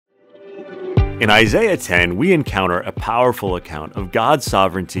In Isaiah 10, we encounter a powerful account of God's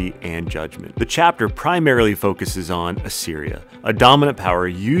sovereignty and judgment. The chapter primarily focuses on Assyria, a dominant power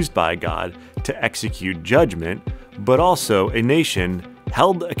used by God to execute judgment, but also a nation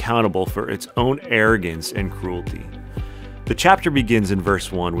held accountable for its own arrogance and cruelty. The chapter begins in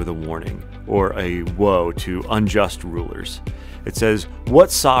verse 1 with a warning, or a woe to unjust rulers. It says,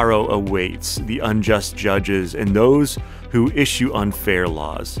 "What sorrow awaits the unjust judges and those who issue unfair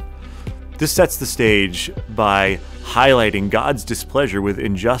laws." This sets the stage by highlighting God's displeasure with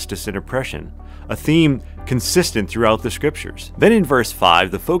injustice and oppression, a theme consistent throughout the scriptures. Then in verse 5,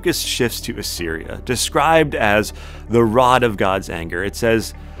 the focus shifts to Assyria, described as the rod of God's anger. It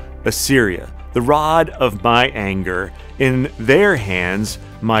says, "Assyria, the rod of my anger, in their hands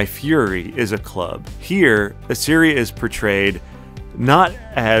my fury is a club." Here, Assyria is portrayed not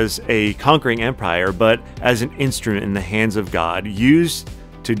as a conquering empire, but as an instrument in the hands of God, used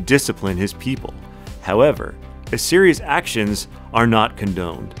to discipline his people. However, Assyria's actions are not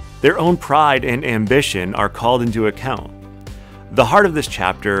condoned. Their own pride and ambition are called into account. The heart of this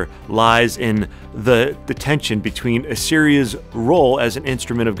chapter lies in the tension between Assyria's role as an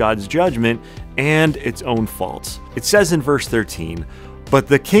instrument of God's judgment and its own faults. It says in verse 13, "But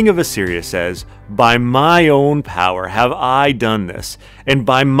the king of Assyria says, 'By my own power have I done this, and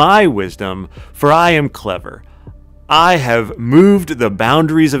by my wisdom, for I am clever. I have moved the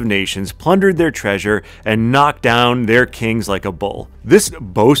boundaries of nations, plundered their treasure, and knocked down their kings like a bull.'" This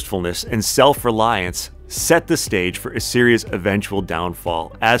boastfulness and self-reliance set the stage for Assyria's eventual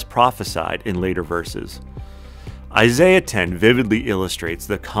downfall, as prophesied in later verses. Isaiah 10 vividly illustrates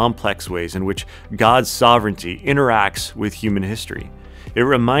the complex ways in which God's sovereignty interacts with human history. It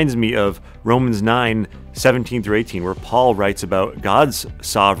reminds me of Romans 9:17-18, where Paul writes about God's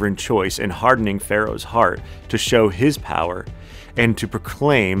sovereign choice in hardening Pharaoh's heart to show his power and to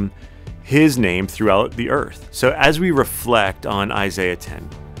proclaim his name throughout the earth. So as we reflect on Isaiah 10,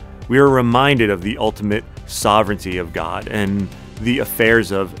 we are reminded of the ultimate sovereignty of God and the affairs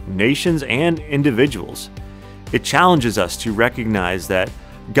of nations and individuals. It challenges us to recognize that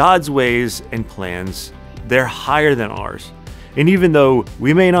God's ways and plans, they're higher than ours. And even though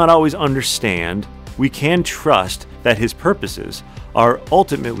we may not always understand, we can trust that his purposes are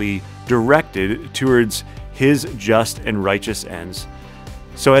ultimately directed towards his just and righteous ends.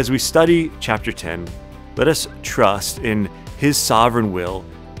 So as we study chapter 10, let us trust in his sovereign will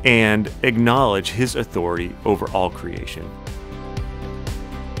and acknowledge his authority over all creation.